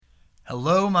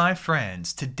Hello, my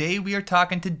friends. Today we are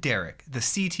talking to Derek, the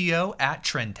CTO at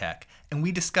Trendtech, and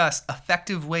we discuss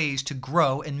effective ways to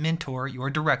grow and mentor your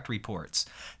direct reports,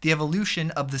 the evolution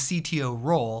of the CTO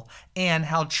role, and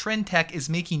how Trendtech is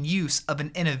making use of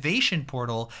an innovation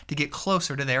portal to get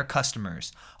closer to their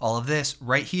customers. All of this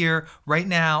right here, right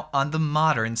now on the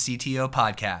Modern CTO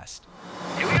Podcast.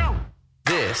 Here we go.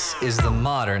 This is the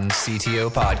Modern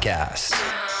CTO Podcast.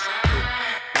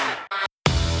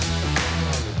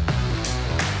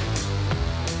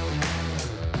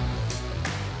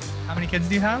 How many kids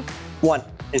do you have? One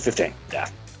is 15. Yeah.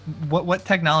 What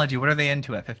technology? What are they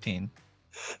into at 15?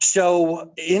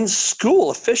 So in school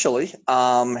officially,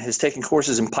 has taken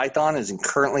courses in Python, is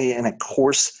currently in a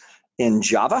course in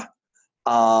Java.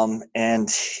 And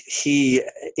he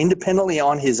independently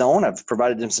on his own, I've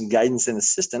provided him some guidance and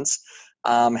assistance,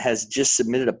 has just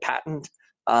submitted a patent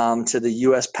to the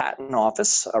U.S. Patent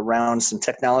Office around some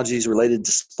technologies related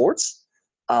to sports.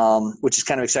 Which is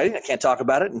kind of exciting. I can't talk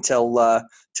about it until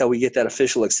we get that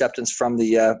official acceptance from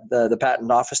the patent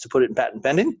office to put it in patent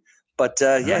pending. But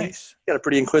Nice. Yeah, he's got a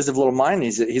pretty inquisitive little mind.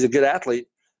 He's a good athlete.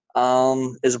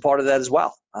 Is a part of that as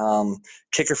well.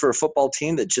 Kicker for a football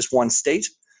team that just won state,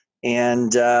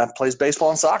 and plays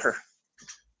baseball and soccer.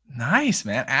 Nice,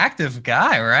 man. Active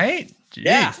guy, right? Jeez.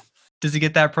 Yeah. Does he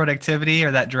get that productivity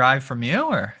or that drive from you,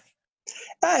 or?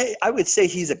 I would say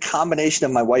he's a combination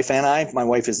of my wife and I. My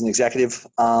wife is an executive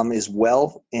as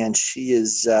well, and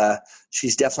she's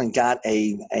definitely got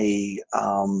a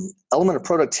element of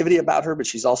productivity about her, but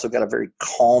she's also got a very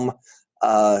calm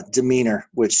demeanor,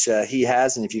 which he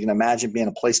has. And if you can imagine being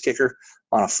a place kicker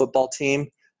on a football team,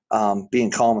 being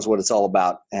calm is what it's all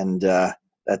about, and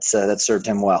that served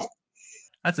him well.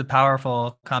 That's a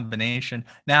powerful combination.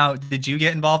 Now, did you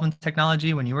get involved in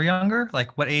technology when you were younger?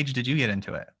 Like, what age did you get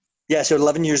into it? Yeah, so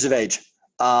 11 years of age.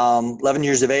 11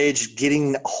 years of age,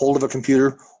 getting a hold of a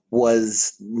computer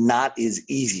was not as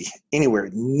easy, anywhere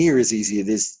near as easy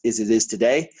as it is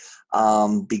today.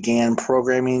 Began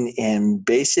programming in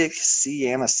BASIC, C,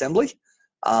 and assembly,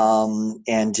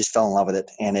 and just fell in love with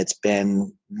it. And it's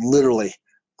been literally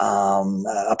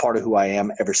a part of who I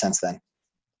am ever since then.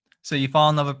 So you fall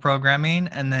in love with programming,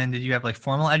 and then did you have like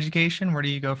formal education? Where do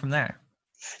you go from there?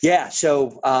 Yeah,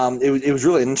 so it was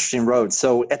really an interesting road.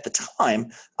 So at the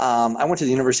time, I went to the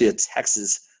University of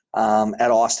Texas at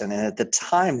Austin, and at the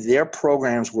time, their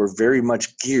programs were very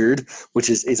much geared, which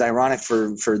is ironic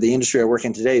for the industry I work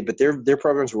in today, but their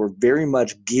programs were very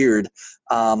much geared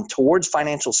towards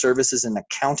financial services and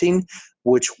accounting,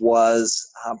 which was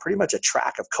pretty much a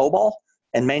track of COBOL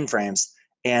and mainframes.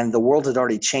 And the world had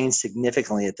already changed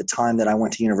significantly at the time that I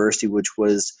went to university, which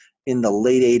was in the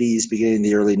late 80s, beginning of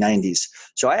the early 90s.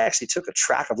 So I actually took a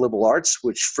track of liberal arts,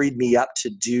 which freed me up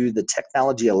to do the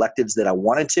technology electives that I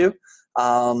wanted to,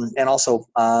 and also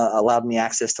allowed me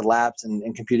access to labs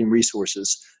and computing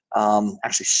resources.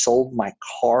 Actually sold my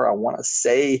car, I want to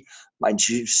say, my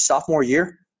sophomore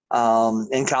year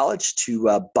in college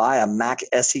to buy a Mac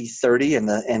SE30,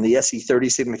 and the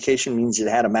SE30 signification means it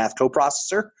had a math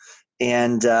coprocessor.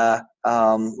 And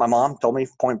my mom told me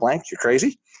point blank, "You're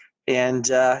crazy." And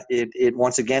it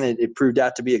once again, it proved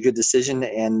out to be a good decision.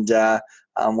 And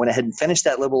went ahead and finished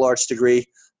that liberal arts degree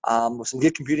with some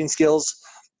good computing skills.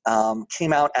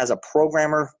 Came out as a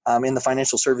programmer in the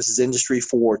financial services industry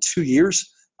for 2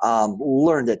 years.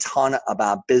 Learned a ton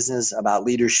about business, about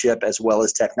leadership, as well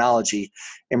as technology,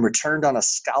 and returned on a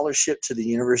scholarship to the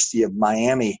University of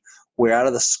Miami, where out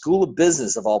of the School of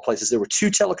Business, of all places, there were 2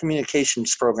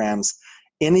 telecommunications programs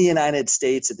in the United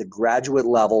States at the graduate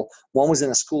level. One was in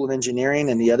a School of Engineering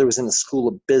and the other was in the School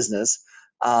of Business.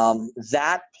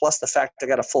 That plus the fact I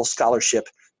got a full scholarship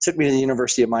took me to the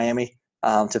University of Miami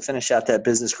to finish out that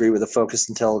business degree with a focus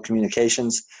in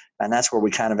telecommunications. And that's where we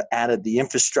kind of added the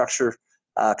infrastructure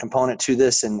component to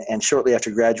this. And shortly after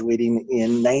graduating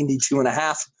in 92 and a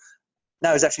half,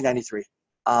 no, it was actually 93.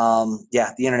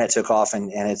 The internet took off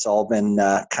and it's all been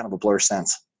kind of a blur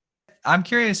since. I'm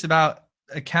curious about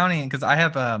accounting because I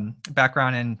have a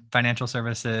background in financial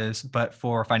services, but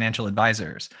for financial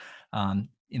advisors.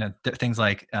 Things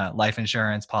like life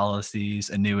insurance policies,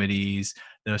 annuities,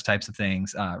 those types of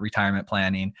things, retirement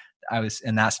planning. I was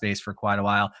in that space for quite a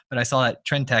while, but I saw at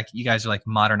Trendtech, you guys are like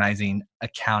modernizing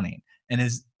accounting, and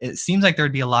it seems like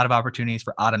there'd be a lot of opportunities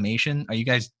for automation. Are you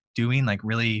guys doing like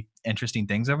really interesting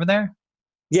things over there?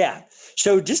 Yeah.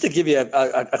 So just to give you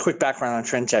a quick background on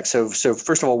Trendtech. So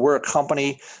first of all, we're a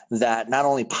company that not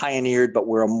only pioneered, but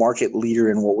we're a market leader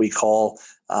in what we call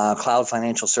cloud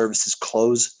financial services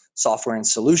close software and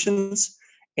solutions.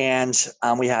 And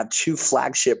we have two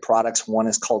flagship products. One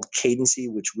is called Cadency,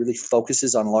 which really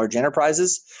focuses on large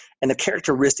enterprises. And the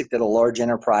characteristic that a large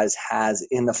enterprise has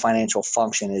in the financial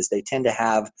function is they tend to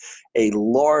have a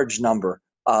large number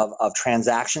of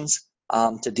transactions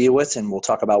to deal with. And we'll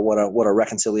talk about what a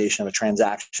reconciliation of a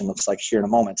transaction looks like here in a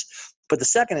moment. But the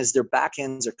second is their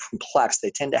backends are complex.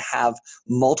 They tend to have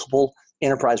multiple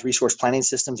enterprise resource planning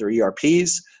systems or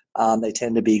ERPs. They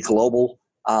tend to be global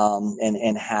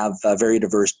and have very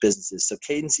diverse businesses. So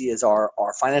Cadency is our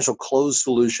financial close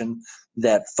solution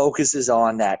that focuses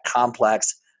on that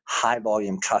complex, high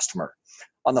volume customer.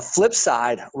 On the flip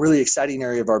side, really exciting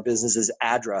area of our business is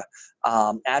Adra.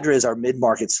 Adra is our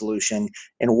mid-market solution,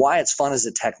 and why it's fun as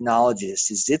a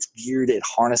technologist is it's geared at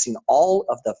harnessing all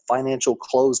of the financial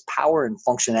close power and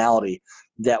functionality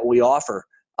that we offer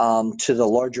to the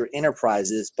larger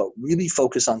enterprises, but really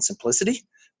focus on simplicity,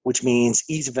 which means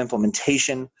ease of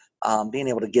implementation, being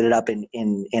able to get it up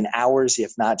in hours,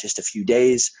 if not just a few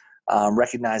days,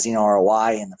 recognizing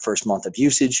ROI in the first month of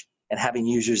usage, and having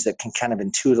users that can kind of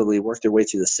intuitively work their way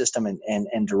through the system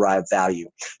and derive value.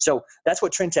 So that's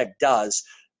what Trintech does.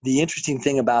 The interesting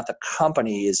thing about the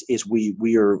company is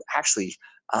we are actually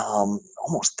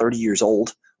almost 30 years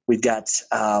old. We've got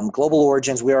global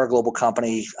origins. We are a global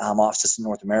company, offices in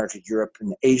North America, Europe,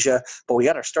 and Asia. But we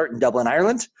got our start in Dublin,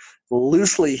 Ireland,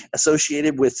 loosely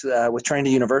associated with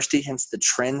Trinity University, hence the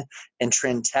Trin and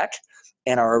Trintech.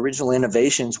 And our original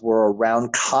innovations were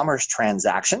around commerce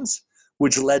transactions,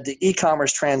 which led to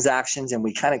e-commerce transactions. And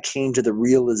we kind of came to the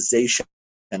realization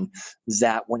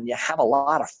that when you have a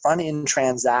lot of front-end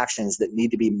transactions that need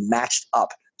to be matched up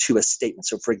to a statement.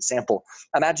 So for example,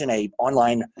 imagine a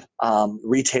online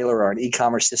retailer or an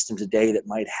e-commerce system today that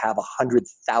might have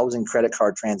 100,000 credit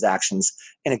card transactions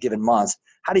in a given month.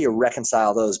 How do you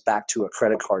reconcile those back to a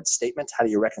credit card statement? How do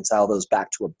you reconcile those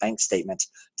back to a bank statement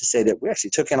to say that we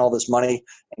actually took in all this money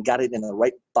and got it in the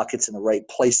right buckets in the right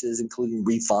places, including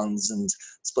refunds and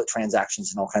split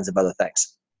transactions and all kinds of other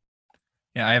things?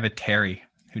 Yeah, I have a Terry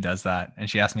who does that, and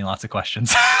she asks me lots of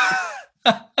questions.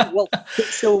 Well,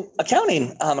 so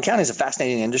accounting is a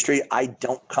fascinating industry. I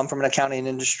don't come from an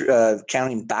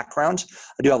accounting background.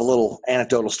 I do have a little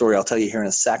anecdotal story I'll tell you here in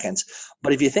a second.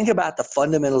 But if you think about the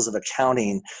fundamentals of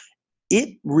accounting,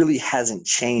 it really hasn't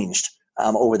changed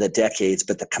over the decades,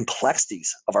 but the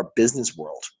complexities of our business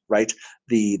world, right?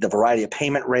 The variety of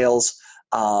payment rails,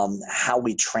 how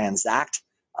we transact,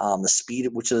 the speed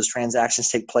at which those transactions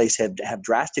take place have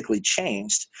drastically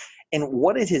changed. And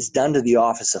what it has done to the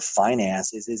Office of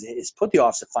Finance is put the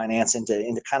Office of Finance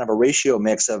into kind of a ratio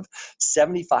mix of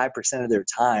 75% of their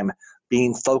time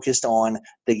being focused on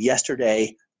the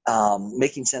yesterday,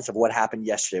 making sense of what happened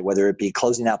yesterday, whether it be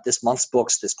closing out this month's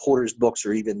books, this quarter's books,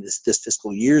 or even this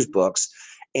fiscal year's books,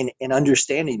 and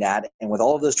understanding that. And with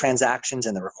all of those transactions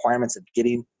and the requirements of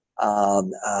getting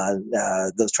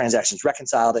those transactions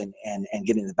reconciled and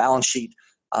getting the balance sheet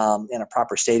in a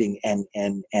proper stating and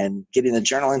getting the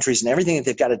journal entries and everything that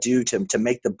they've got to do to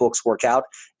make the books work out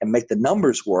and make the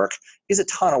numbers work is a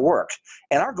ton of work.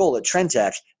 And our goal at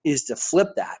Trintech is to flip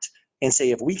that and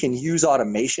say, if we can use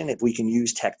automation, if we can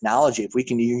use technology, if we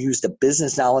can use the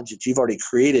business knowledge that you've already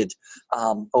created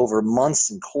over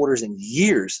months and quarters and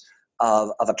years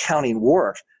of accounting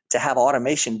work, to have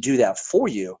automation do that for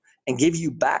you and give you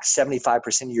back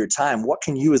 75% of your time, what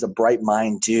can you as a bright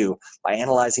mind do by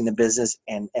analyzing the business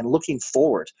and looking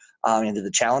forward into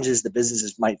the challenges the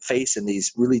businesses might face in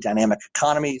these really dynamic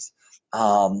economies?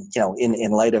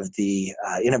 In light of the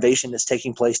innovation that's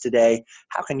taking place today,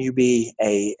 how can you be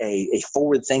a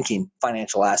forward-thinking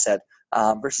financial asset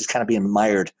versus kind of being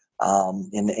mired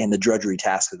in the drudgery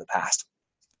tasks of the past?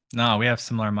 No, we have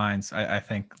similar minds, I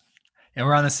think. And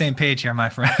we're on the same page here, my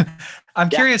friend. I'm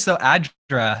curious though,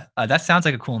 Adra, that sounds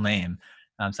like a cool name.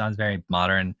 Sounds very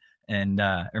modern and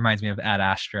it reminds me of Ad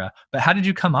Astra. But how did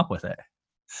you come up with it?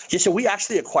 Yeah, so we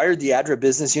actually acquired the Adra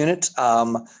business unit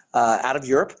out of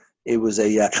Europe. It was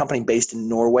a company based in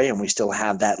Norway, and we still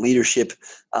have that leadership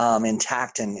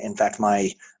intact. And in fact,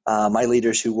 my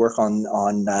leaders who work on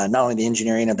not only the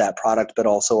engineering of that product, but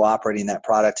also operating that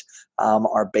product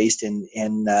are based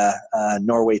in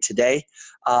Norway today.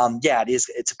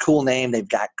 It's a cool name. They've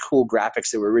got cool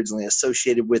graphics that were originally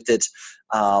associated with it.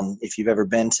 If you've ever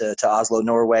been to Oslo,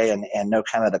 Norway, and know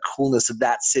kind of the coolness of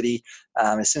that city,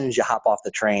 as soon as you hop off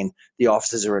the train, the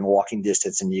offices are in walking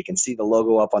distance, and you can see the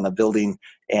logo up on the building,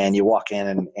 and you walk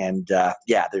in, and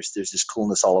there's this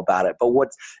coolness all about it. But what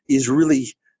is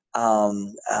really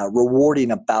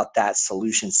rewarding about that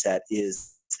solution set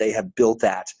is they have built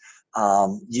that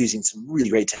using some really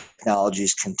great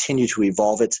technologies, continue to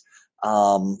evolve it.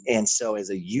 And so as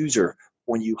a user,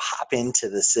 when you hop into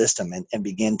the system and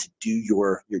begin to do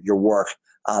your work.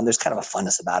 There's kind of a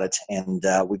funness about it, and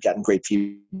we've gotten great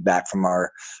feedback from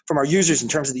our users in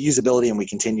terms of the usability, and we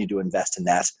continue to invest in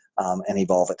that and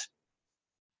evolve it.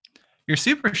 You're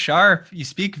super sharp. You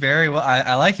speak very well.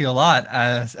 I like you a lot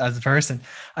as a person.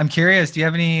 I'm curious, do you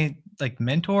have any like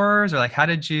mentors, or like how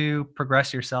did you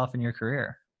progress yourself in your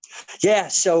career? Yeah,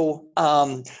 so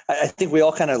I think we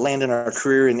all kind of land in our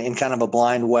career in kind of a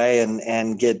blind way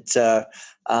and get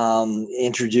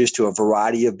introduced to a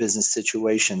variety of business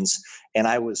situations. And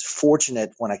I was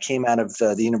fortunate when I came out of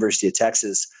the University of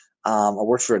Texas. I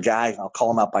worked for a guy, I'll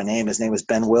call him out by name. His name was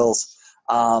Ben Wills,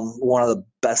 one of the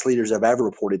best leaders I've ever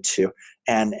reported to.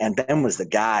 And Ben was the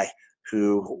guy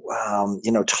who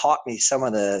taught me some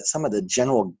of the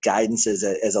general guidance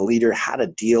as a leader, how to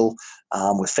deal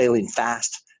with failing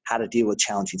fast, how to deal with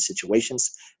challenging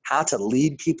situations, how to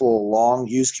lead people along,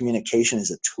 use communication as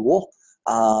a tool.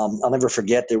 I'll never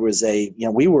forget, there was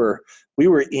we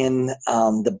were in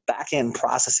the back end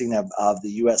processing of the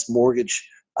U.S. mortgage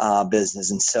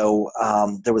business, and so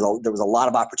there was a lot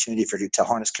of opportunity to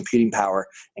harness computing power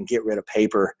and get rid of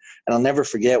paper. And I'll never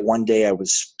forget, one day I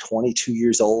was 22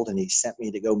 years old, and he sent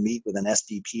me to go meet with an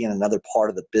SVP in another part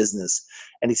of the business,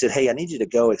 and he said, "Hey, I need you to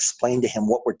go explain to him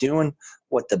what we're doing,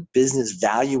 what the business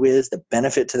value is, the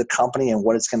benefit to the company, and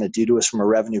what it's going to do to us from a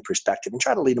revenue perspective, and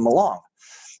try to lead him along."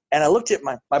 And I looked at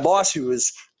my boss, who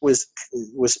was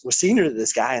senior to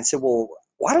this guy, and said, "Well,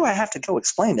 why do I have to go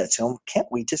explain that to him? Can't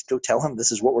we just go tell him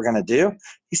this is what we're going to do?"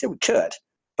 He said, "We could,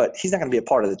 but he's not going to be a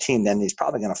part of the team then. He's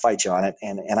probably going to fight you on it.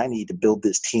 And I need to build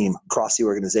this team across the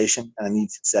organization, and I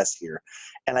need success here."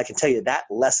 And I can tell you that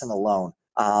lesson alone,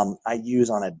 I use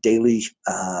on a daily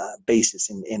basis.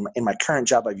 In my current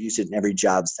job, I've used it in every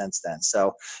job since then.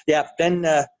 So yeah,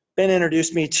 Ben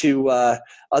introduced me to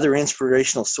other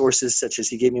inspirational sources, such as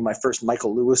he gave me my first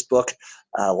Michael Lewis book,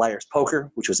 Liar's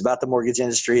Poker, which was about the mortgage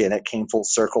industry, and it came full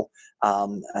circle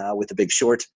with The Big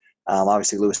Short.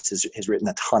 Obviously, Lewis has written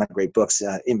a ton of great books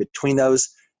in between those.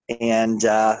 And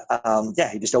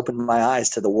he just opened my eyes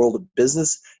to the world of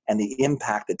business and the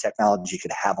impact that technology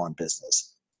could have on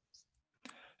business.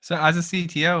 So as a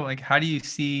CTO, like how do you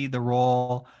see the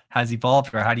role has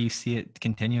evolved, or how do you see it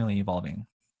continually evolving?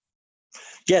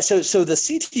 Yeah, so the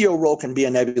CTO role can be a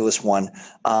nebulous one.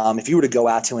 If you were to go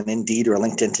out to an Indeed or a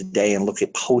LinkedIn today and look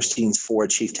at postings for a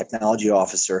chief technology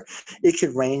officer, it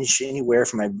could range anywhere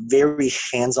from a very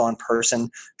hands-on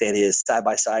person that is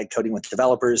side-by-side coding with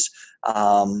developers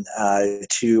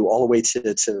to all the way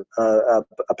to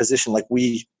a position like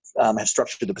we have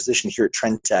structured the position here at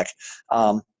Trendtech,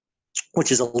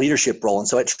 which is a leadership role. And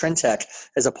so at Trendtech,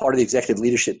 as a part of the executive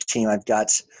leadership team, I've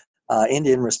got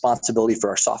end-to-end responsibility for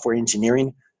our software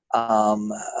engineering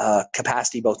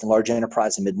capacity, both in large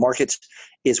enterprise and mid-market,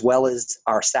 as well as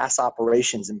our SaaS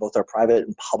operations in both our private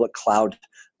and public cloud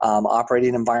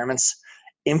operating environments.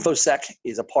 InfoSec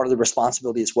is a part of the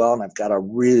responsibility as well, and I've got a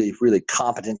really, really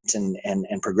competent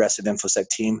and progressive InfoSec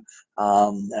team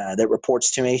that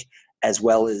reports to me, as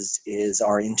well as is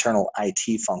our internal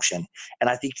IT function. And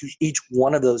I think each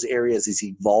one of those areas is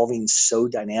evolving so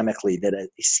dynamically that a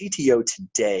CTO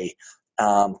today,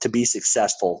 to be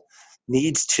successful,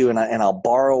 needs to, and I'll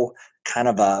borrow kind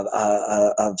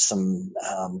of some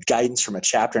guidance from a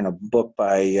chapter in a book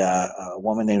by a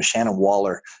woman named Shannon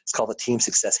Waller. It's called the Team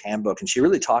Success Handbook. And she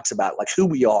really talks about like who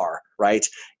we are, right,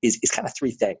 is kind of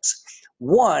three things.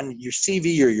 One, your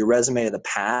CV or your resume of the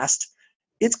past,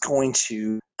 it's going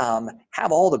to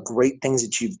have all the great things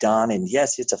that you've done. And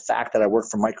yes, it's a fact that I worked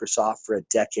for Microsoft for a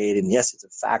decade. And yes, it's a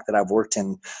fact that I've worked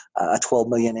in a 12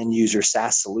 million end user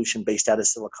SaaS solution based out of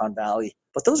Silicon Valley.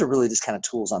 But those are really just kind of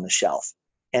tools on the shelf.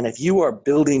 And if you are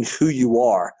building who you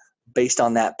are based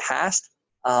on that past,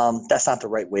 that's not the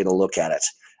right way to look at it.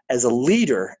 As a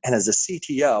leader and as a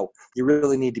CTO, you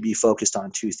really need to be focused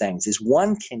on two things. Is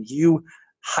one, can you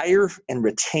hire and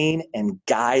retain and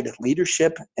guide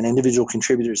leadership and individual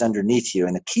contributors underneath you?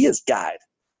 And the key is guide,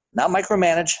 not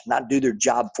micromanage, not do their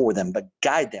job for them, but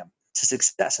guide them to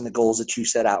success and the goals that you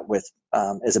set out with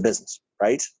as a business,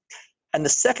 right? And the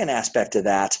second aspect of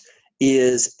that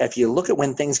is if you look at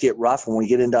when things get rough, when we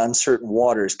get into uncertain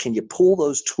waters, can you pull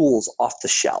those tools off the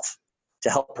shelf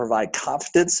to help provide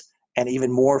confidence and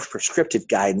even more prescriptive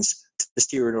guidance to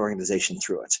steer an organization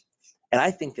through it? And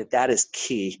I think that is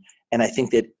key. And I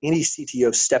think that any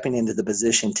CTO stepping into the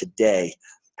position today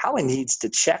probably needs to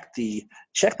check the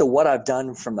what I've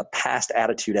done from the past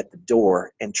attitude at the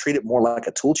door and treat it more like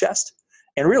a tool chest,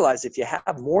 and realize if you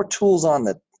have more tools on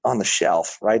the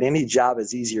shelf, right, any job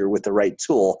is easier with the right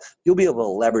tool. You'll be able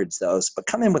to leverage those, but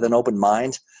come in with an open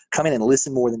mind, come in and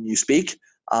listen more than you speak,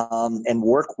 and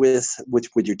work with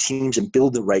your teams and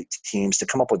build the right teams to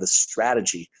come up with a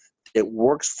strategy that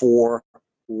works for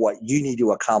what you need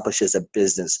to accomplish as a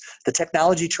business. The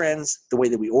technology trends, the way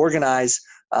that we organize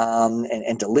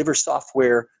and deliver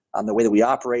software, the way that we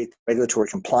operate, regulatory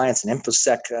compliance and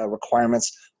InfoSec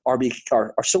requirements are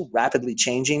so rapidly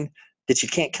changing that you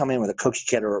can't come in with a cookie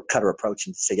cutter approach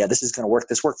and say, yeah, this is going to work.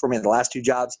 This worked for me in the last 2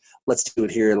 jobs. Let's do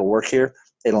it here. It'll work here.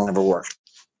 It'll never work.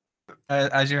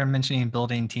 As you're mentioning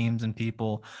building teams and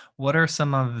people, what are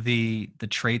some of the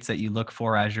traits that you look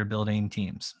for as you're building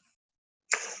teams?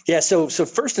 Yeah, so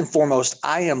first and foremost,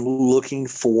 I am looking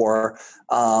for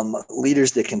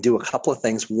leaders that can do a couple of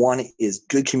things. One is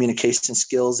good communication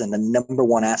skills, and the number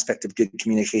one aspect of good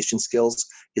communication skills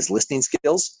is listening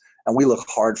skills, and we look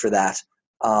hard for that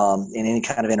in any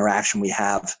kind of interaction we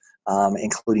have,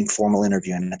 including formal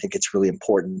interviewing. And I think it's really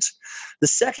important. The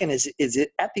second is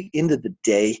it at the end of the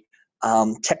day,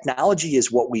 technology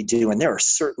is what we do, and there are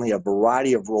certainly a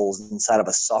variety of roles inside of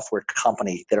a software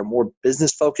company that are more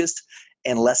business focused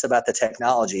and less about the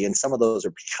technology. And some of those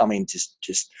are becoming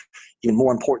just even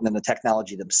more important than the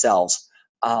technology themselves,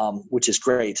 which is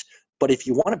great. But if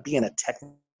you want to be in a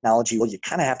technology, well, you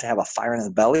kind of have to have a fire in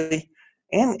the belly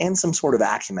and some sort of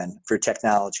acumen for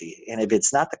technology. And if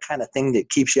it's not the kind of thing that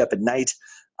keeps you up at night,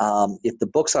 if the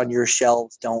books on your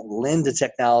shelves don't lend to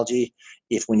technology,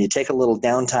 if when you take a little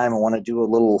downtime and want to do a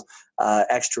little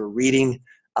extra reading,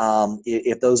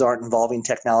 if those aren't involving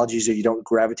technologies or you don't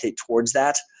gravitate towards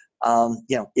that,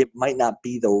 it might not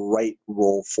be the right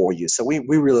role for you. So we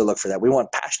really look for that. We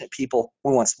want passionate people,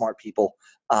 we want smart people,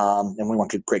 and we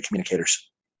want great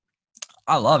communicators.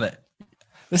 I love it.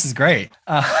 This is great.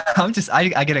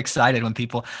 I get excited when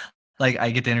people, like,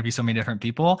 I get to interview so many different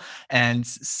people, and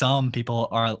some people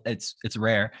are, it's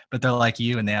rare, but they're like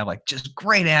you and they have like just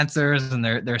great answers, and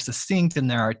they're succinct and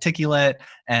they're articulate,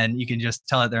 and you can just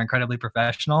tell that they're incredibly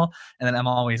professional. And then I'm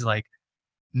always like,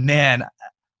 man,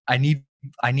 I need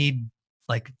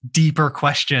like deeper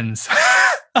questions.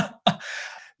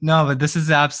 No, but this is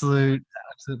absolute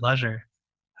pleasure.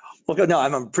 Well, no,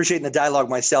 I'm appreciating the dialogue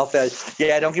myself.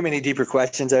 Don't give me any deeper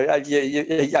questions. I might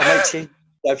change the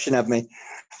perception of me.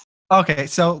 Okay,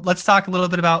 so let's talk a little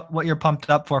bit about what you're pumped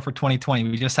up for 2020.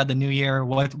 We just had the new year.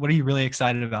 What are you really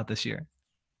excited about this year?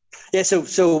 Yeah, so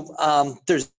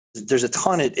there's a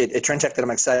ton at Trendtech that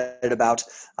I'm excited about,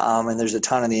 and there's a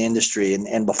ton in the industry.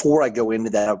 And before I go into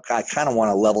that, I kind of want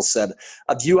to level set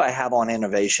a view I have on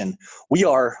innovation. We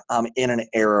are in an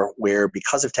era where,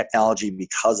 because of technology,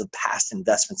 because of past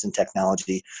investments in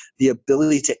technology, the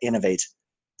ability to innovate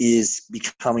is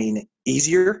becoming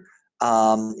easier.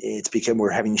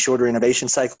 We're having shorter innovation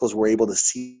cycles. We're able to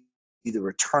see the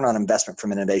return on investment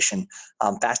from innovation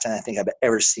faster than I think I've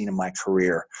ever seen in my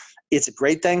career. It's a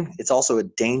great thing. It's also a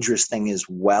dangerous thing as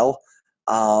well,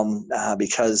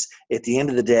 because at the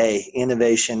end of the day,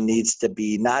 innovation needs to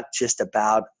be not just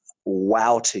about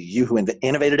wow to you who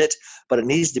innovated it, but it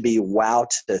needs to be wow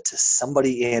to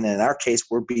somebody in our case,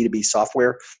 we're B2B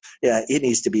software. Yeah, it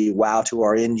needs to be wow to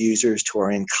our end users, to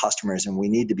our end customers, and we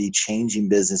need to be changing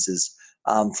businesses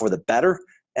for the better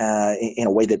in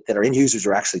a way that our end users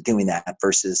are actually doing that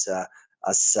versus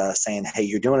us saying, hey,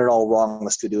 you're doing it all wrong,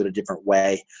 let's go do it a different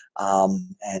way,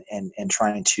 and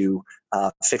trying to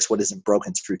fix what isn't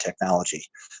broken through technology.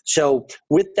 So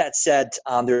with that said,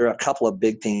 there are a couple of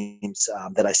big themes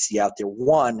that I see out there.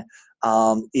 One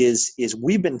is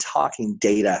we've been talking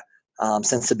data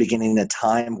since the beginning of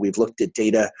time. We've looked at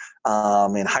data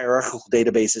in hierarchical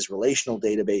databases, relational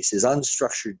databases,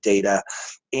 unstructured data,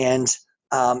 and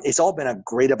it's all been a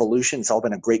great evolution. It's all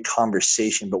been a great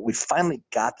conversation, but we finally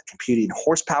got the computing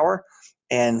horsepower,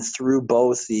 and through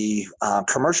both the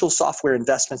commercial software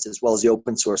investments as well as the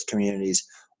open source communities,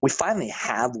 we finally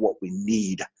have what we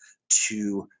need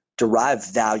to derive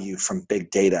value from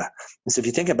big data. And so if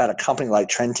you think about a company like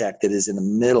Trendtech that is in the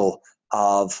middle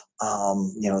of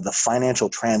the financial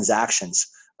transactions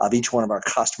of each one of our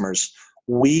customers,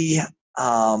 we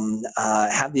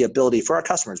have the ability for our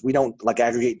customers. We don't like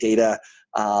aggregate data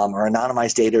or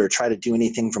anonymize data or try to do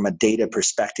anything from a data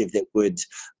perspective that would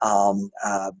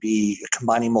be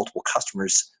combining multiple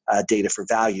customers' data for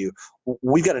value.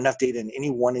 We've got enough data in any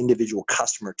one individual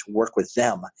customer to work with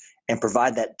them and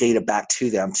provide that data back to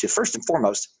them to, first and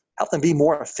foremost, help them be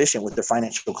more efficient with their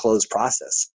financial close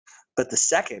process. But the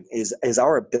second is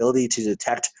our ability to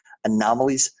detect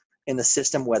anomalies in the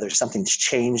system, whether something's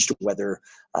changed, whether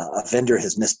a vendor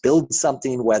has misbilled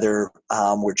something, whether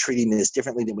we're treating this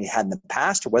differently than we had in the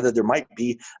past, or whether there might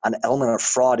be an element of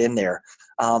fraud in there.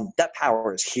 That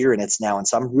power is here and it's now. And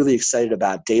so I'm really excited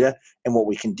about data and what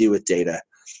we can do with data.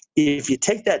 If you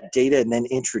take that data and then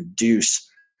introduce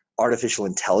artificial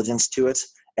intelligence to it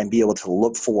and be able to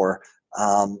look for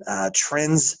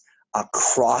trends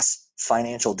across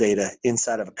financial data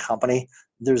inside of a company.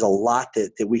 There's a lot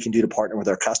that we can do to partner with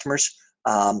our customers,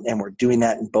 and we're doing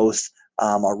that in both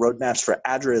our roadmaps for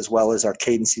ADRA as well as our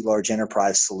Cadency large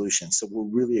enterprise solution. So we're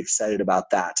really excited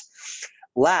about that.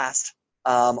 Last,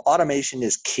 automation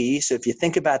is key. So if you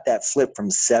think about that flip from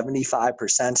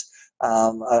 75%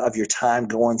 of your time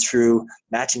going through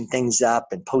matching things up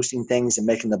and posting things and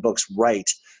making the books right,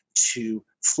 to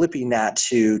flipping that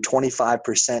to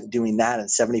 25% doing that and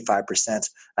 75%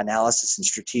 analysis and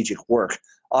strategic work.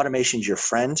 Automation is your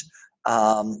friend.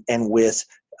 And with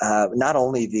not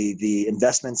only the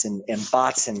investments in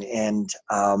bots and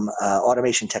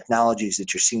automation technologies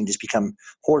that you're seeing just become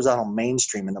horizontal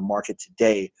mainstream in the market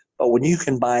today, but when you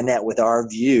combine that with our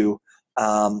view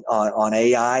on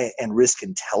AI and risk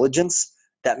intelligence,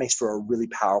 that makes for a really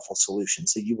powerful solution.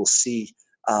 So you will see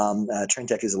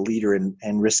Trintech is a leader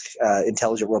in risk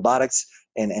intelligent robotics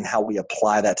and how we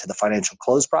apply that to the financial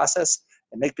close process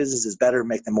and make businesses better,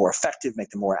 make them more effective, make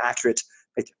them more accurate,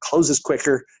 make their closes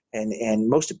quicker, and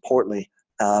most importantly,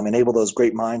 enable those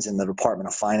great minds in the Department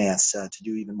of Finance to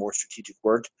do even more strategic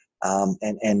work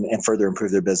and further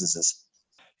improve their businesses.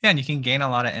 Yeah, and you can gain a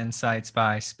lot of insights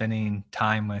by spending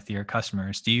time with your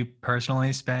customers. Do you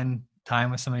personally spend time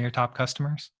with some of your top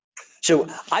customers? So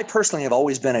I personally have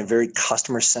always been a very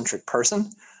customer-centric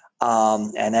person,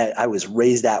 and I was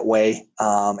raised that way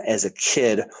as a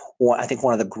kid. I think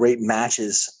one of the great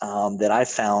matches that I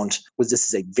found was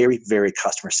this is a very, very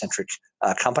customer-centric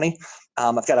company.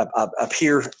 I've got a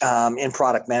peer in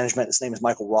product management. His name is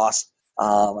Michael Ross,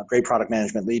 a great product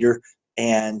management leader,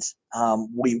 and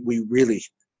we really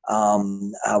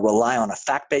rely on a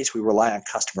fact base. We rely on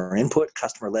customer input,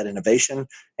 customer-led innovation,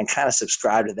 and kind of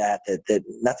subscribe to that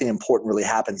nothing important really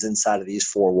happens inside of these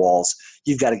four walls.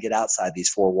 You've got to get outside these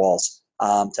four walls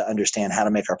to understand how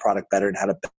to make our product better and how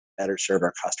to better serve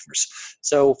our customers.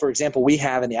 So, for example, we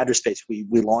have in the address space, we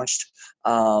launched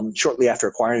shortly after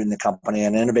acquiring the company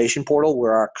an innovation portal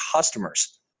where our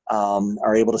customers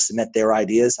are able to submit their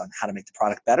ideas on how to make the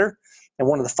product better. And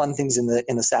one of the fun things in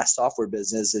the SaaS software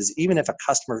business is even if a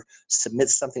customer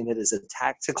submits something that is a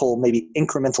tactical, maybe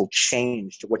incremental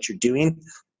change to what you're doing,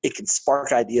 it can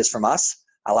spark ideas from us,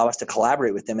 allow us to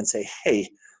collaborate with them and say, hey,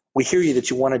 we hear you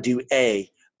that you want to do A,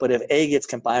 but if A gets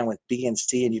combined with B and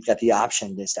C and you've got the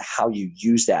option as to how you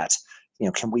use that,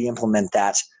 can we implement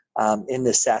that in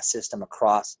the SaaS system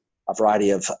across a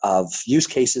variety of use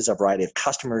cases, a variety of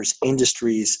customers,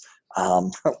 industries,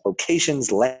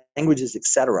 locations, languages,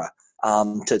 etc.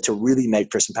 To really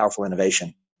make for some powerful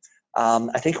innovation.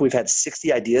 I think we've had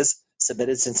 60 ideas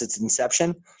submitted since its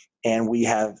inception, and we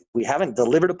haven't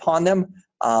delivered upon them.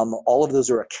 All of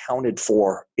those are accounted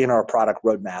for in our product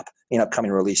roadmap in upcoming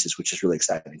releases, which is really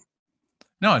exciting.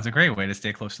 No, it's a great way to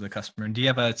stay close to the customer. Do you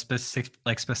have a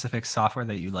specific software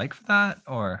that you like for that,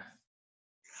 or?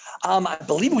 I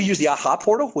believe we use the AHA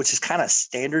portal, which is kind of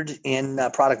standard in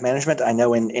product management. I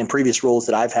know in previous roles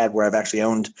that I've had where I've actually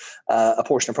owned a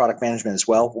portion of product management as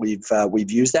well,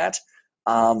 we've used that.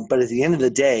 But at the end of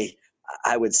the day,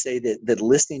 I would say that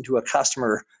listening to a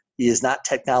customer is not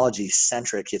technology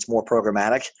centric. It's more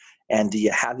programmatic. And do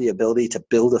you have the ability to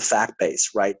build a fact base,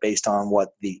 right, based on what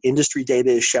the industry data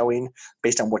is showing,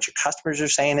 based on what your customers are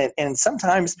saying? And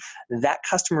sometimes that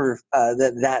customer,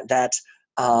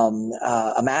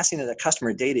 amassing of the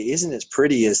customer data isn't as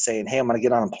pretty as saying, hey, I'm going to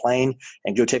get on a plane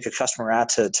and go take a customer out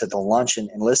to the lunch and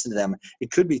listen to them.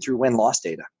 It could be through win-loss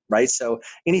data, right? So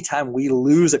anytime we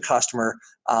lose a customer,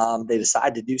 they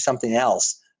decide to do something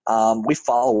else, we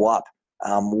follow up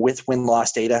with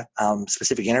win-loss data,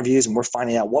 specific interviews, and we're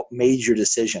finding out what made your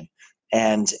decision.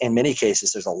 And in many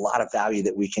cases, there's a lot of value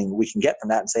that we can get from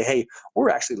that and say, hey, we're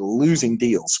actually losing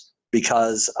deals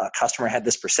because a customer had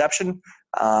this perception,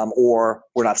 or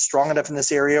we're not strong enough in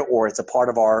this area, or it's a part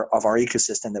of our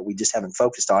ecosystem that we just haven't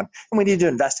focused on, and we need to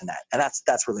invest in that. And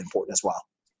that's really important as well.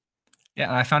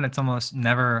 Yeah, I found it's almost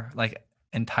never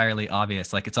entirely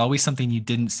obvious. It's always something you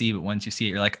didn't see, but once you see it,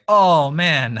 you're like, oh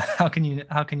man, how can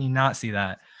you not see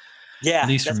that? Yeah, at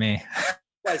least for me.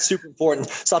 Right, super important.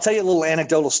 So I'll tell you a little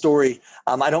anecdotal story.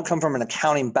 I don't come from an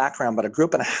accounting background, but I grew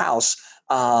up in a house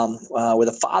with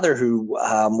a father who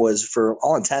was, for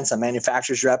all intents, a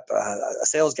manufacturer's rep, a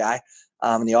sales guy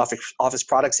in the office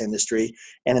products industry.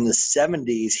 And in the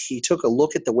 70s, he took a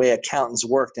look at the way accountants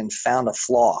worked and found a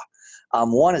flaw.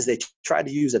 One is they tried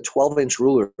to use a 12-inch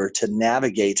ruler to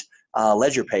navigate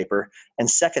ledger paper. And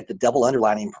second, the double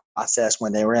underlining process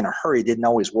when they were in a hurry didn't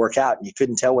always work out. And you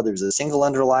couldn't tell whether it was a single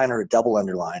underline or a double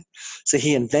underline. So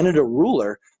he invented a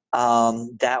ruler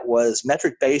that was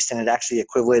metric based, and it actually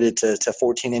equated to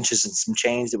 14 inches and some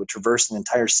change that would traverse an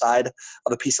entire side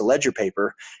of a piece of ledger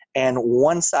paper. And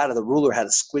one side of the ruler had a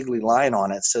squiggly line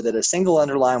on it, so that a single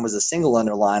underline was a single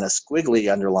underline, a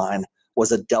squiggly underline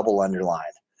was a double underline.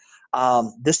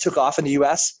 This took off in the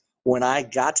U.S. When I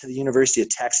got to the University of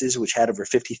Texas, which had over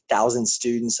 50,000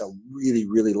 students, a really,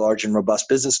 really large and robust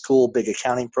business school, big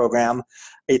accounting program,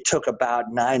 it took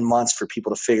about 9 months for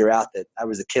people to figure out that I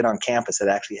was a kid on campus that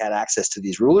actually had access to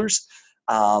these rulers.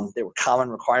 There were common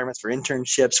requirements for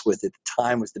internships with, at the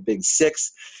time, was the Big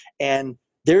Six. And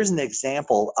there's an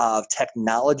example of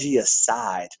technology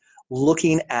aside,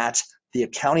 looking at the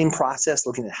accounting process,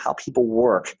 looking at how people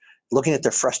work, looking at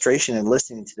their frustration and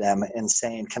listening to them and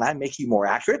saying, can I make you more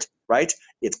accurate, right?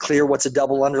 It's clear what's a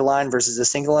double underline versus a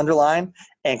single underline.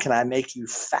 And can I make you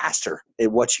faster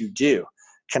at what you do?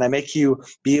 Can I make you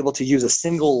be able to use a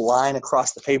single line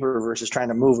across the paper versus trying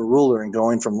to move a ruler and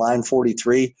going from line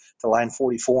 43 to line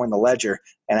 44 in the ledger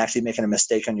and actually making a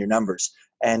mistake on your numbers?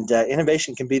 And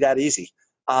innovation can be that easy.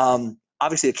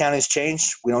 Obviously, accounting's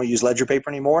changed. We don't use ledger paper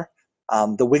anymore.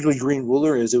 The wiggly green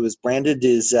ruler, as it was branded,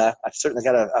 is I've certainly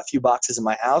got a few boxes in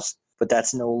my house, but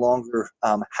that's no longer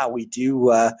how we do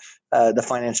the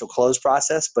financial close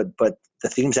process. But the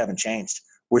themes haven't changed.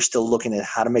 We're still looking at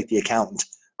how to make the accountant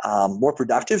more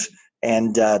productive,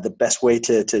 and the best way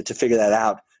to figure that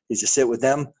out is to sit with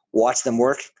them, watch them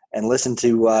work, and listen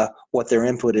to what their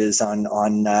input is on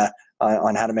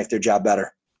how to make their job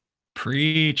better.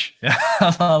 Preach.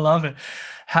 I love it.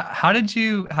 How did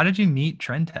you meet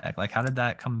Trendtech? Like, how did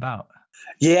that come about?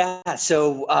 Yeah,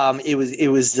 so it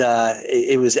was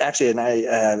actually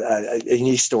a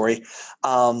unique story.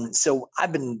 So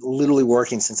I've been literally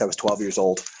working since I was 12 years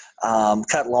old.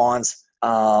 Cut lawns,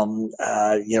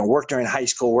 worked during high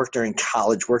school, worked during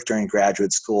college, worked during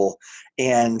graduate school,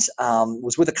 and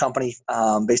was with a company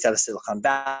based out of Silicon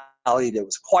Valley that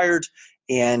was acquired,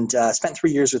 and spent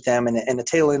 3 years with them. And the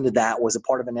tail end of that was a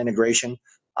part of an integration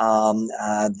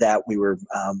that we were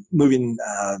moving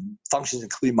functions,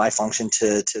 including my function,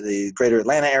 to the greater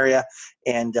Atlanta area.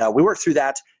 And we worked through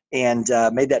that and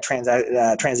made that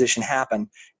transition happen,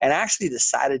 and actually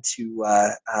decided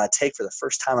to take, for the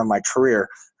first time in my career,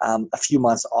 a few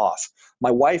months off.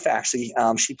 My wife actually,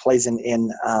 she plays in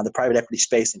the private equity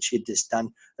space, and she had just done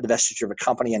a divestiture of a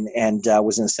company and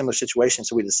was in a similar situation.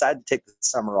 So we decided to take the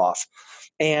summer off.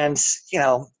 And,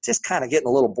 just kind of getting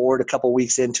a little bored a couple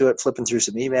weeks into it, flipping through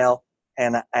some email.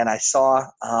 And I saw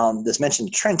this mention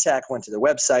of Trendtech, went to their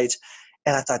website,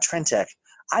 and I thought, Trendtech,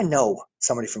 I know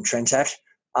somebody from Trendtech.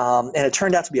 And it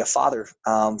turned out to be a father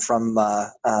from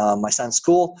my son's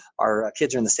school. Our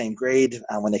kids are in the same grade.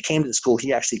 When they came to the school,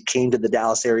 he actually came to the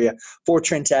Dallas area for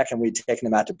Trendtech, and we'd taken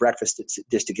them out to breakfast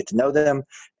just to get to know them.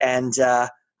 And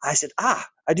I said, I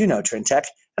do know Trendtech.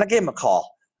 And I gave him a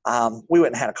call. We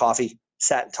went and had a coffee,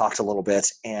 sat and talked a little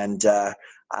bit. And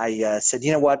I said,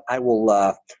 you know what, I'd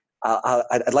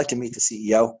like to meet the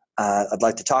CEO. I'd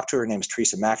like to talk to her. Her name is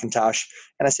Teresa McIntosh.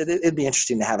 And I said, it'd be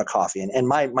interesting to have a coffee. And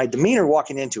my demeanor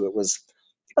walking into it was,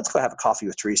 let's go have a coffee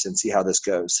with Teresa and see how this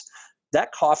goes.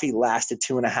 That coffee lasted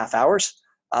 2.5 hours.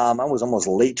 I was almost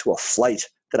late to a flight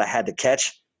that I had to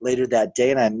catch later that day.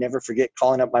 And I never forget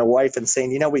calling up my wife and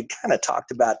saying, we kind of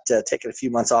talked about taking a few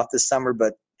months off this summer,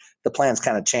 but the plans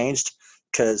kind of changed,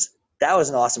 because that was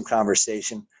an awesome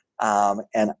conversation.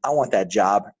 And I want that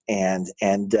job. And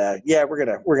yeah, we're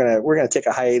gonna take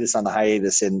a hiatus on the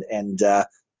hiatus, and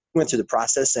went through the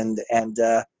process, and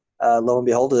lo and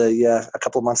behold, a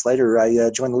couple of months later, I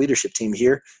joined the leadership team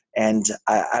here. And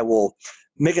I will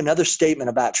make another statement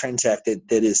about Trendtech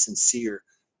that is sincere.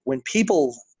 When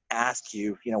people ask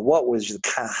you, what was the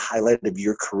kind of highlight of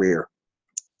your career?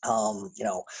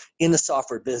 In the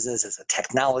software business as a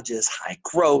technologist, high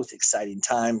growth, exciting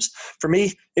times. For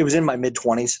me, it was in my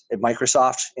mid-20s at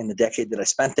Microsoft, in the decade that I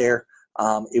spent there.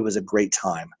 It was a great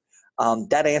time.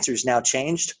 That answer has now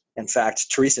changed. In fact,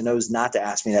 Teresa knows not to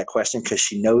ask me that question, because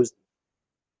she knows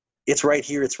it's right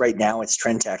here, it's right now, it's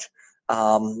Trendtech.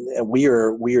 We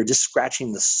are just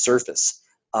scratching the surface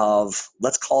of,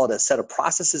 let's call it, a set of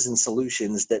processes and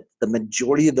solutions that the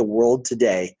majority of the world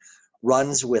today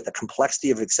runs with a complexity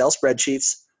of Excel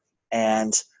spreadsheets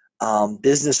and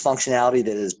business functionality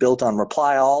that is built on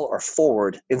reply all or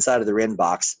forward inside of their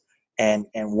inbox. And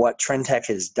what Trendtech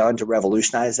has done to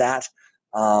revolutionize that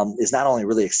is not only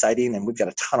really exciting, and we've got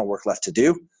a ton of work left to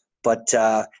do, but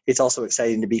it's also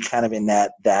exciting to be kind of in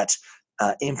that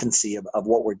infancy of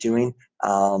what we're doing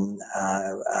in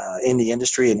the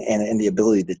industry, and the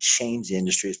ability to change the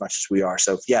industry as much as we are.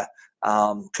 So yeah,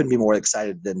 couldn't be more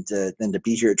excited than to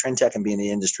be here at Trendtech and be in the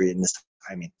industry in this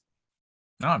timing.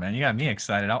 Oh man, you got me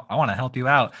excited. I want to help you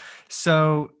out.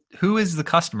 So who is the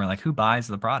customer? Like who buys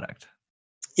the product?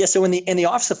 Yeah, so in the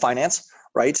Office of Finance,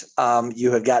 right,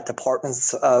 you have got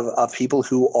departments of people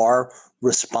who are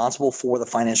responsible for the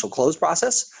financial close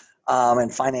process.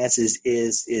 And finance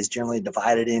is generally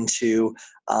divided into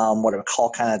what I would call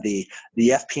kind of the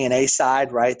FP&A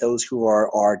side, right? Those who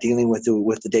are dealing with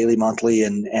the daily, monthly,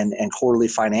 and quarterly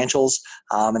financials,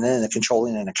 and then the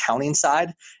controlling and accounting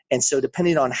side. And so,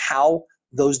 depending on how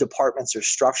those departments are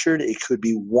structured, it could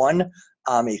be one,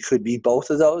 it could be both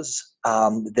of those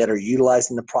that are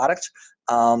utilizing the product.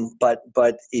 But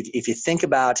if you think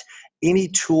about any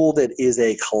tool that is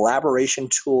a collaboration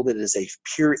tool, that is a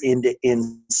pure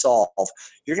end-to-end solve,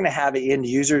 you're going to have end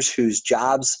users whose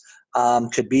jobs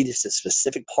could be just a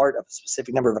specific part of a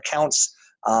specific number of accounts,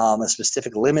 a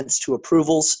specific limits to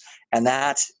approvals, and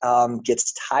that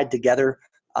gets tied together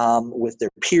with their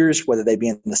peers, whether they be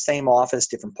in the same office,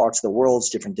 different parts of the world,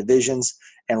 different divisions,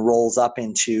 and rolls up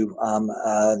into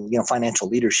financial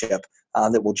leadership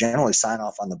that will generally sign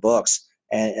off on the books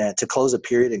and to close a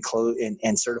period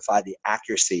and certify the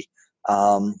accuracy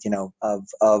of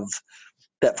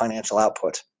that financial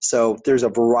output. So there's a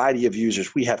variety of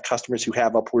users. We have customers who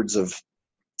have upwards of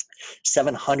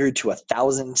 700 to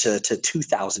 1,000 to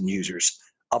 2,000 users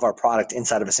of our product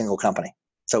inside of a single company.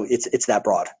 So it's that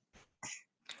broad.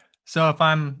 So if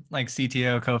I'm like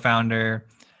CTO, co-founder,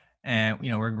 and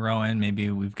we're growing, maybe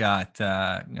we've got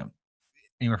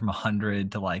anywhere from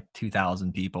 100 to like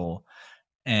 2,000 people,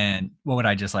 and what would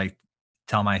I just like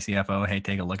tell my CFO, hey,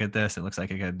 take a look at this, it looks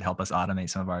like it could help us automate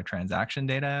some of our transaction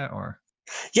data? Or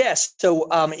yes, so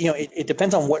it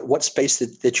depends on what space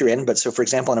that you're in. But so, for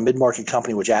example, in a mid-market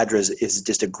company, which Adra is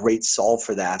just a great solve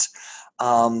for that.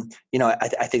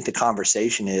 I think the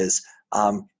conversation is,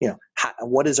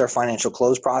 what is our financial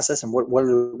close process, and what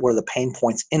are the pain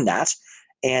points in that?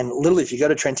 And literally, if you go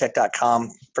to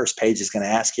trendtech.com, first page is going to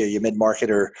ask you, are you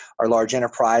mid-market or large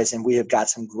enterprise? And we have got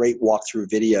some great walkthrough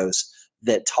videos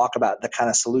that talk about the kind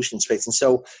of solution space. And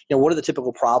so, what are the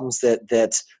typical problems that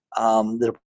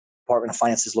the Department of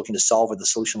Finance is looking to solve with a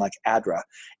solution like Adra?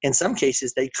 In some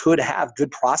cases, they could have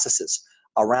good processes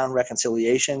around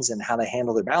reconciliations and how they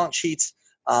handle their balance sheets,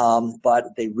 but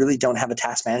they really don't have a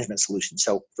task management solution.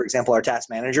 So, for example, our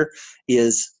task manager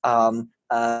is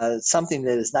something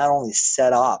that is not only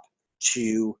set up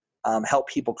to help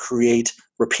people create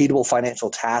repeatable financial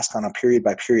tasks on a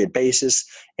period-by-period basis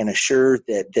and assure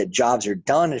that jobs are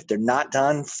done if they're not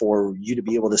done, for you to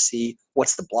be able to see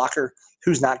what's the blocker,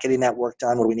 who's not getting that work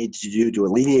done, what do we need to do to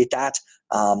alleviate that,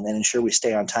 and ensure we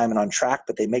stay on time and on track.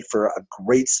 But they make for a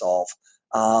great solve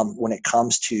when it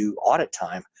comes to audit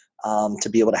time, to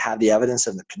be able to have the evidence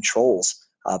and the controls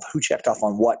of who checked off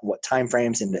on what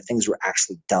timeframes, and that things were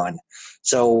actually done.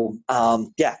 So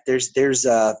there's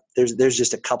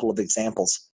just a couple of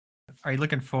examples. are you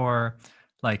looking for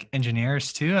like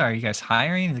engineers too? Are you guys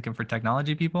hiring, looking for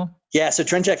technology people? Yeah, so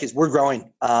TrendTech we're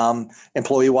growing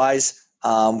employee wise.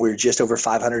 We're just over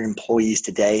 500 employees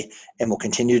today, and we'll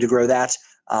continue to grow that.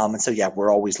 And so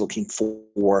we're always looking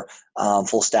for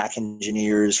full stack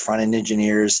engineers, front end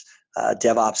engineers,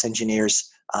 DevOps engineers,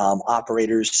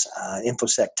 operators,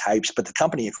 InfoSec types, but the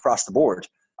company across the board.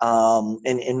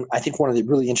 And I think one of the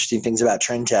really interesting things about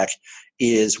TrendTech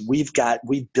is we've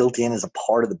built in as a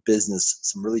part of the business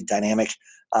some really dynamic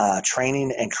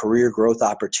training and career growth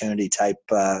opportunity type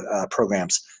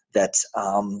programs that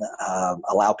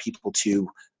allow people to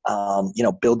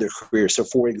build their career. So,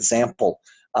 for example,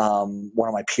 one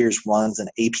of my peers runs an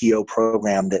APO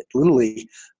program that literally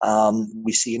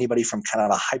we see anybody from kind of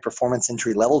a high performance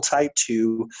entry level type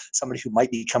to somebody who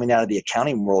might be coming out of the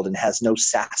accounting world and has no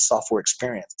SaaS software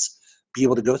experience be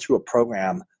able to go through a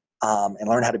program and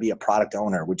learn how to be a product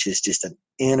owner, which is just an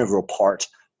integral part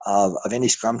of any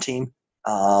Scrum team.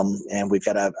 And we've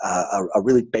got a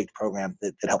really big program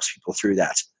that helps people through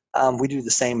that. We do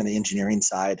the same in the engineering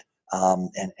side.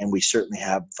 And we certainly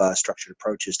have structured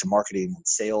approaches to marketing and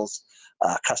sales,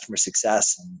 customer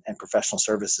success, and professional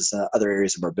services and other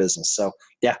areas of our business. So,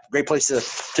 great place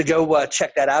to go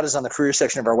check that out is on the career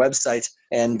section of our website,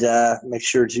 and make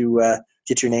sure to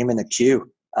get your name in the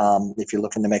queue if you're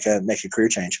looking to make a career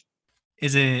change.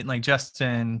 Is it like just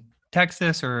in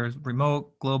Texas or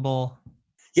remote, global?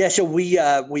 Yeah, so we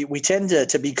tend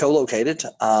to be co-located.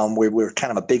 We're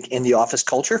kind of a big in the office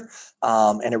culture,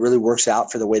 and it really works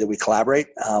out for the way that we collaborate.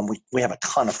 We have a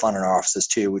ton of fun in our offices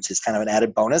too, which is kind of an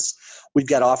added bonus. We've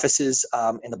got offices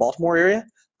in the Baltimore area.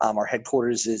 Our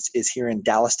headquarters is here in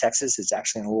Dallas, Texas. It's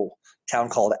actually in a little town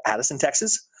called Addison,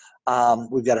 Texas.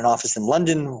 We've got an office in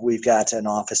London. We've got an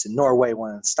office in Norway,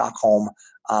 one in Stockholm,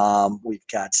 We've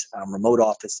got remote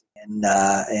office in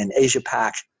Asia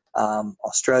Pac,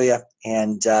 Australia,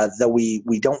 and though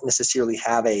we don't necessarily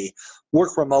have a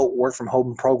work remote, work from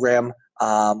home program,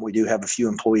 we do have a few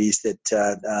employees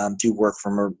that do work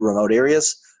from remote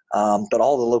areas. But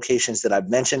all the locations that I've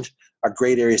mentioned are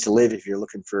great areas to live if you're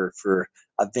looking for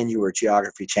a venue or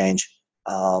geography change.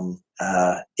 We've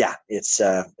got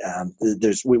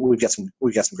some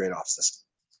great offices.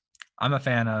 I'm a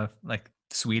fan of like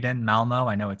Sweden, Malmo.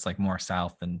 I know it's like more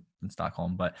south than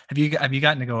Stockholm, but have you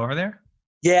gotten to go over there?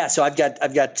 Yeah, so I've got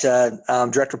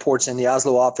direct reports in the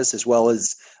Oslo office as well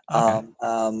as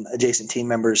adjacent team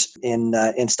members in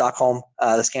Stockholm.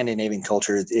 The Scandinavian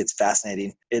culture, it's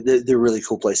fascinating. They're really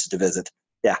cool places to visit.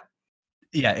 Yeah.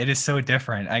 Yeah, it is so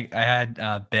different. I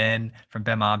had Ben from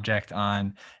BIM Object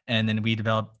on, and then we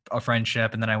developed a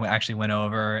friendship. And then I actually went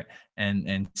over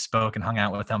and spoke and hung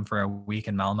out with him for a week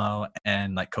in Malmo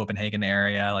and like Copenhagen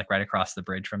area, like right across the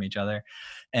bridge from each other.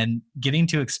 And getting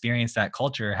to experience that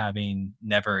culture, having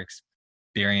never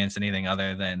experienced anything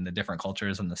other than the different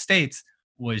cultures in the States,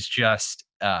 was just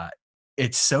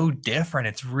it's so different.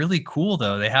 It's really cool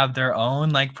though. They have their own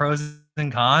like pros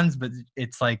and cons, but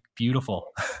it's like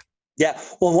beautiful. Yeah,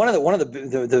 well, one of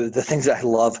the things that I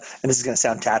love, and this is going to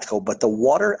sound tactical, but the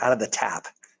water out of the tap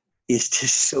is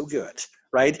just so good,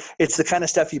 right? It's the kind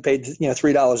of stuff you paid,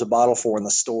 $3 a bottle for in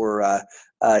the store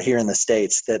here in the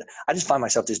States. That I just find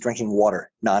myself just drinking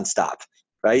water nonstop,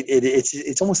 right?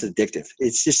 It's almost addictive.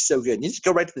 It's just so good. You just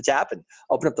go right to the tap and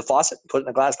open up the faucet, and put it in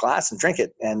a glass, and drink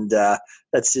it, and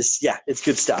that's just it's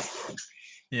good stuff.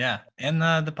 Yeah, and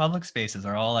the public spaces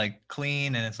are all like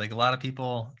clean, and it's like a lot of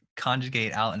people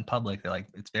conjugate out in public. They're like,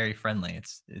 it's very friendly.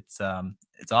 It's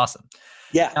awesome.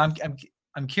 Yeah. Now,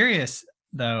 I'm curious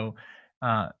though.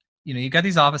 You got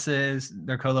these offices.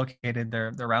 They're co-located.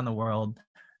 They're around the world.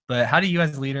 But how do you,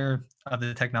 as leader of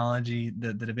the technology,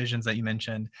 the divisions that you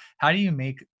mentioned, how do you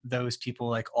make those people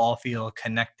like all feel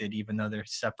connected, even though they're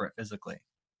separate physically?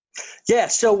 Yeah,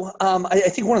 so I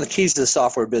think one of the keys to the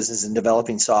software business and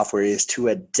developing software is to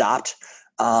adopt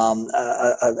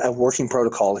a working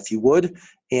protocol, if you would.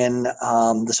 In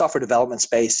the software development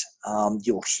space,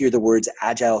 you'll hear the words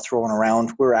agile thrown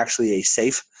around. We're actually a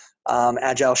safe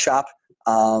agile shop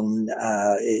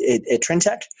at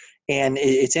Trintech. And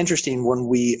it's interesting, when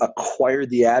we acquired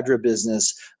the Adra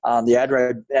business,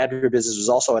 the Adra business was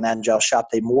also an agile shop.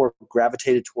 They more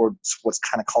gravitated towards what's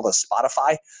kind of called a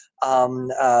Spotify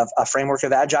a framework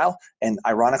of agile. And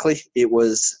ironically, it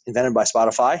was invented by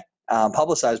Spotify,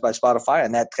 publicized by Spotify,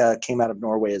 and that came out of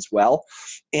Norway as well.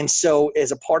 And so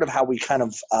as a part of how we kind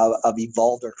of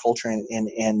evolved our culture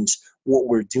and what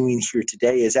we're doing here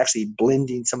today is actually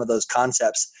blending some of those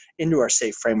concepts into our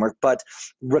SAFe framework. But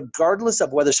regardless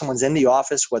of whether someone's in the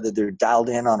office, whether they're dialed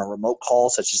in on a remote call,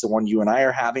 such as the one you and I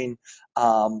are having,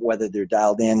 whether they're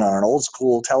dialed in on an old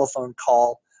school telephone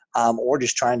call, or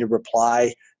just trying to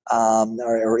reply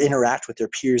or interact with their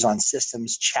peers on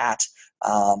systems, chat,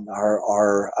 the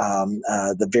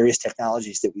various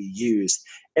technologies that we use,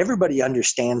 everybody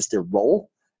understands their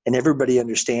role and everybody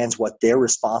understands what they're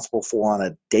responsible for on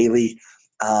a daily.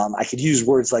 I could use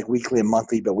words like weekly and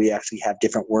monthly, but we actually have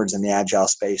different words in the agile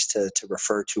space to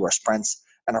refer to our sprints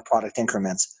and our product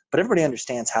increments. But everybody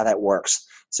understands how that works.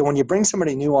 So when you bring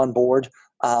somebody new on board,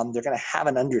 they're going to have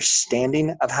an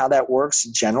understanding of how that works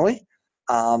generally.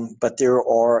 But there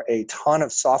are a ton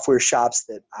of software shops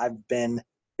that I've been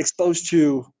exposed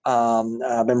to,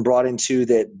 been brought into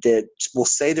that will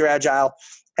say they're agile,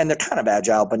 and they're kind of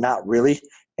agile, but not really.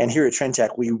 And here at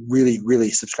Trintech, we really, really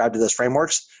subscribe to those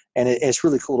frameworks. And it's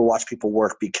really cool to watch people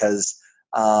work because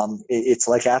it's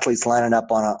like athletes lining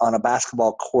up on a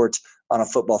basketball court, on a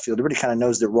football field. Everybody kind of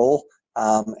knows their role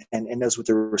and knows what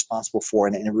they're responsible for.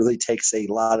 And it really takes a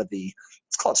lot of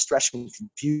let's call it stress and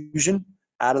confusion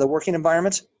out of the working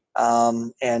environment,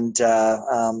 and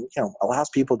allows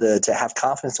people to have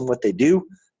confidence in what they do,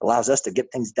 allows us to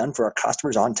get things done for our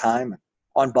customers on time,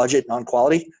 on budget, and on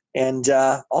quality, and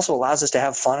also allows us to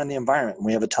have fun in the environment. And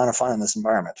we have a ton of fun in this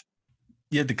environment.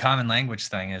 Yeah, the common language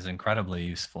thing is incredibly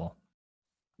useful.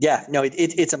 Yeah, no,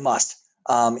 it's a must.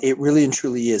 It really and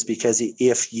truly is, because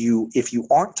if you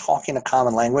aren't talking a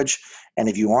common language, and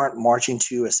if you aren't marching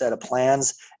to a set of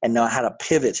plans and know how to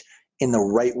pivot in the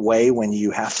right way when you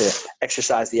have to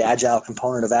exercise the agile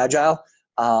component of agile,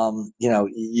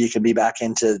 you can be back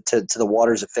into the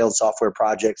waters of failed software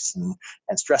projects and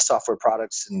stress software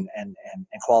products and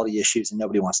quality issues, and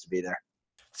nobody wants to be there.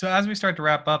 So as we start to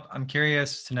wrap up, I'm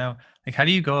curious to know, like, how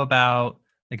do you go about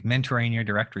like mentoring your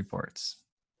direct reports?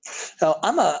 So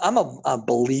I'm a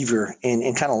believer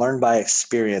in kind of learn by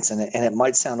experience, and it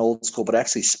might sound old school, but I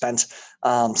actually spent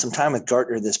some time with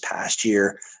Gartner this past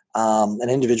year. An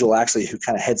individual actually who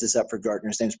kind of heads this up for Gartner,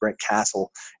 his name's Brent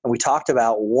Castle, and we talked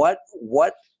about what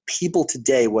people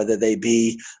today, whether they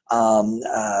be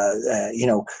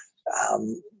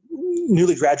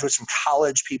newly graduates from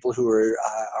college, people who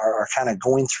are kind of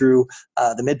going through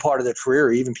the mid part of their career,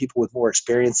 or even people with more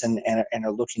experience and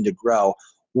are looking to grow,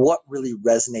 what really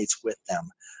resonates with them.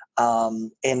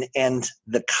 And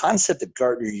the concept that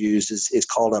Gartner used is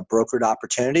called a brokered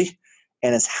opportunity.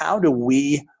 And it's how do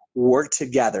we work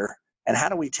together, and how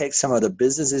do we take some of the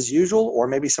business as usual, or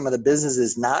maybe some of the business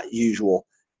as not usual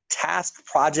task,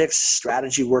 projects,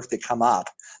 strategy work that come up,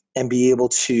 and be able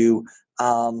to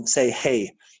say,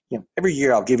 hey, every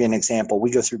year, I'll give you an example.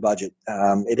 We go through budget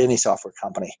at any software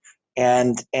company.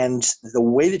 And the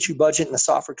way that you budget in a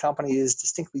software company is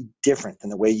distinctly different than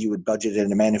the way you would budget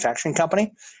in a manufacturing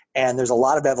company. And there's a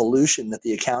lot of evolution that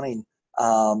the accounting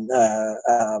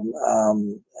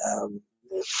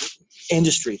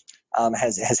industry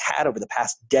has had over the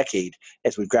past decade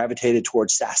as we've gravitated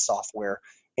towards SaaS software.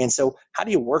 And so how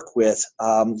do you work with,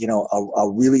 a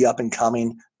really up and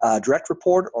coming direct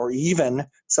report, or even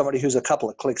somebody who's a couple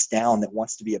of clicks down that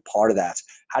wants to be a part of that?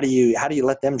 How do you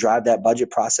let them drive that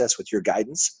budget process with your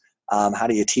guidance? How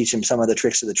do you teach them some of the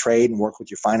tricks of the trade and work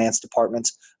with your finance department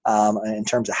in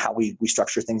terms of how we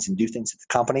structure things and do things at the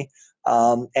company?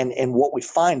 And what we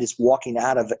find is walking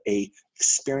out of a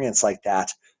experience like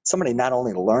that, somebody not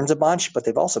only learns a bunch, but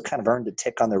they've also kind of earned a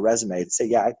tick on their resume to say,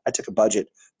 yeah, I took a budget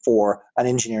for an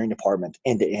engineering department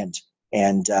end to end.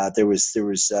 And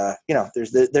there's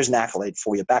an accolade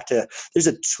for you. There's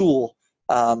a tool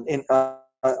on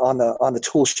the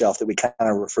tool shelf that we kind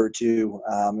of referred to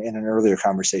in an earlier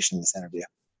conversation in this interview.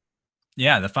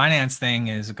 Yeah, the finance thing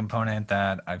is a component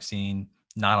that I've seen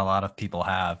not a lot of people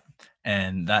have.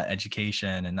 And that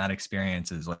education and that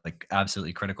experience is like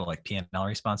absolutely critical, like P&L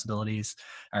responsibilities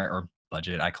or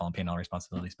budget. I call them P&L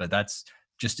responsibilities, but that's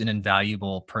just an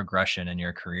invaluable progression in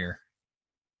your career.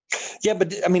 Yeah,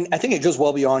 but I mean, I think it goes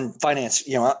well beyond finance.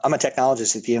 I'm a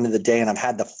technologist at the end of the day, and I've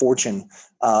had the fortune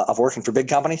of working for big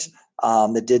companies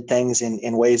that did things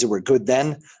in ways that were good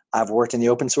then. I've worked in the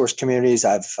open source communities.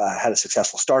 I've had a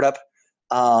successful startup.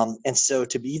 And so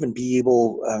to be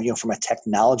able, from a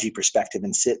technology perspective,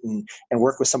 and sit and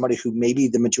work with somebody who maybe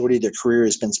the majority of their career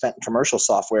has been spent in commercial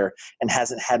software and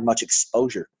hasn't had much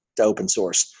exposure to open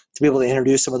source, to be able to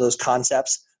introduce some of those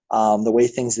concepts, the way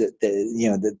things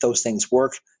that those things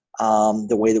work,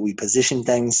 the way that we position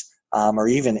things, or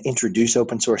even introduce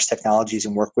open source technologies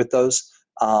and work with those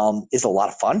is a lot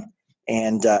of fun.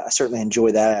 And I certainly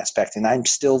enjoy that aspect. And I'm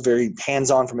still very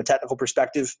hands-on from a technical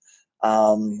perspective.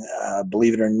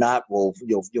 Believe it or not,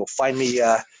 you'll find me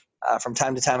from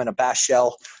time to time in a bash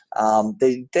shell.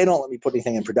 They don't let me put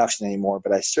anything in production anymore,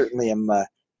 but I certainly am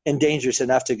dangerous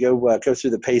enough to go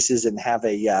through the paces and have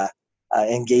a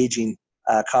engaging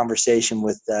conversation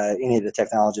with any of the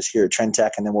technologists here at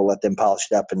Trendtech, and then we'll let them polish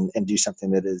it up and do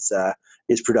something that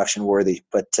is production worthy.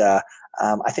 But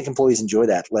I think employees enjoy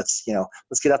that. Let's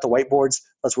get out the whiteboards,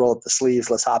 let's roll up the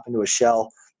sleeves, let's hop into a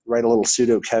shell, write a little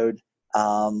pseudo code.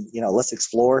 Let's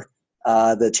explore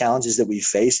the challenges that we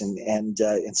face and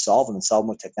solve them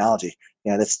with technology.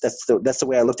 That's the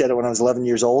way I looked at it when I was 11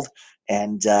 years old.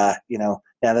 And,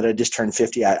 now that I just turned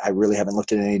 50, I really haven't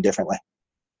looked at it any differently.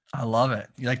 I love it.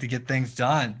 You like to get things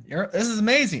done. This is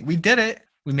amazing. We did it.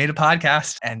 We made a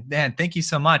podcast, and man, thank you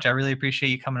so much. I really appreciate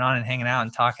you coming on and hanging out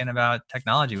and talking about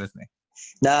technology with me.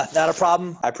 Nah, not a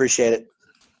problem. I appreciate it.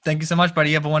 Thank you so much,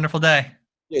 buddy. You have a wonderful day.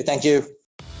 Yeah, thank you.